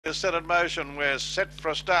is set in motion. We're set for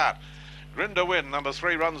a start. Grinda number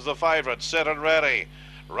 3, runs the favourite, set and ready.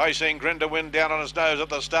 Racing Grinda down on his nose at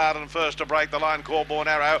the start, and first to break the line, Corborn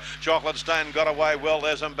Arrow. Chocolate Stone got away well.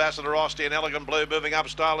 There's Ambassador Osti and Elegant Blue moving up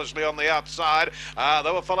stylishly on the outside.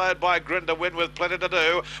 They were followed by Grinda with plenty to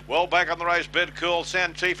do. Well back on the race, Bid Cool,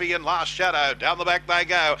 Santifi in last shadow. Down the back they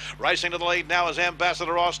go. Racing to the lead now is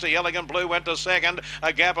Ambassador Osti. Elegant Blue went to second.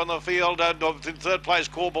 A gap in the field. In third place,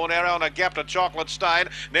 Corborn Arrow, and a gap to Chocolate Stain.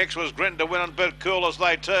 Next was Grinda and Bid Cool as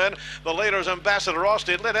they turn. The leader is Ambassador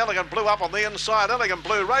Osti. It led Elegant Blue up on the inside. Elegant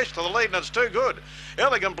Blue raced to the lead, and it's too good.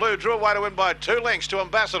 Elegant Blue drew away to win by 2 lengths to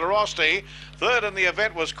Ambassador Osti. Third in the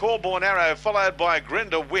event was Corborn Arrow, followed by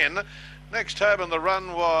Grinda. Next home in the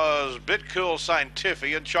run was Bit Cool, St.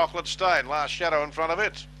 Tiffy and Chocolate Stain. Last shadow in front of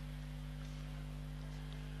it.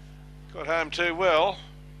 Got home too well.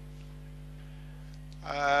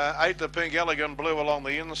 8 the pink Elegant Blue along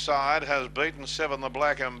the inside has beaten 7 the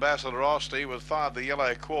black Ambassador Osti, with 5 the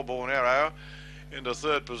yellow Corborn Arrow. Into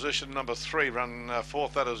third position, number 3, run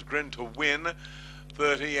fourth, that is Grin to Win.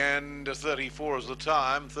 30 and 34 is the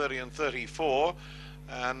time, 30 and 34.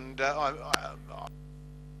 And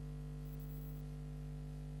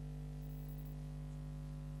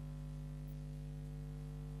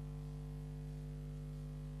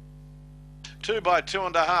two by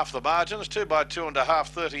 2.5 the margins, 2 by 2.5,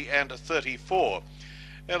 30 and 34.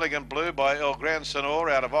 Elegant Blue by El Gran Senor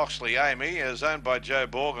out of Oxley Amy is owned by Joe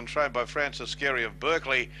Borg and trained by Francis Skerry of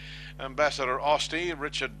Berkeley. Ambassador Osti,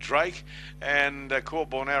 Richard Drake, and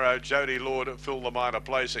Corborn Arrow, Jody Lord fill the minor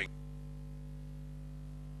placing.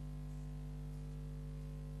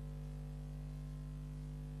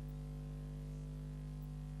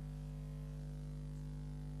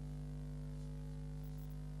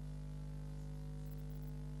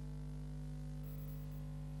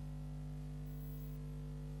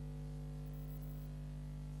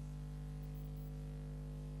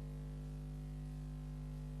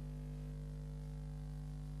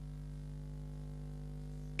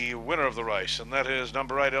 The winner of the race, and that is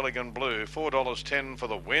number 8 Elegant Blue, $4.10 for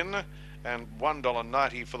the win and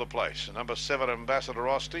 $1.90 for the place. Number 7 Ambassador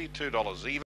Osti, $2 even.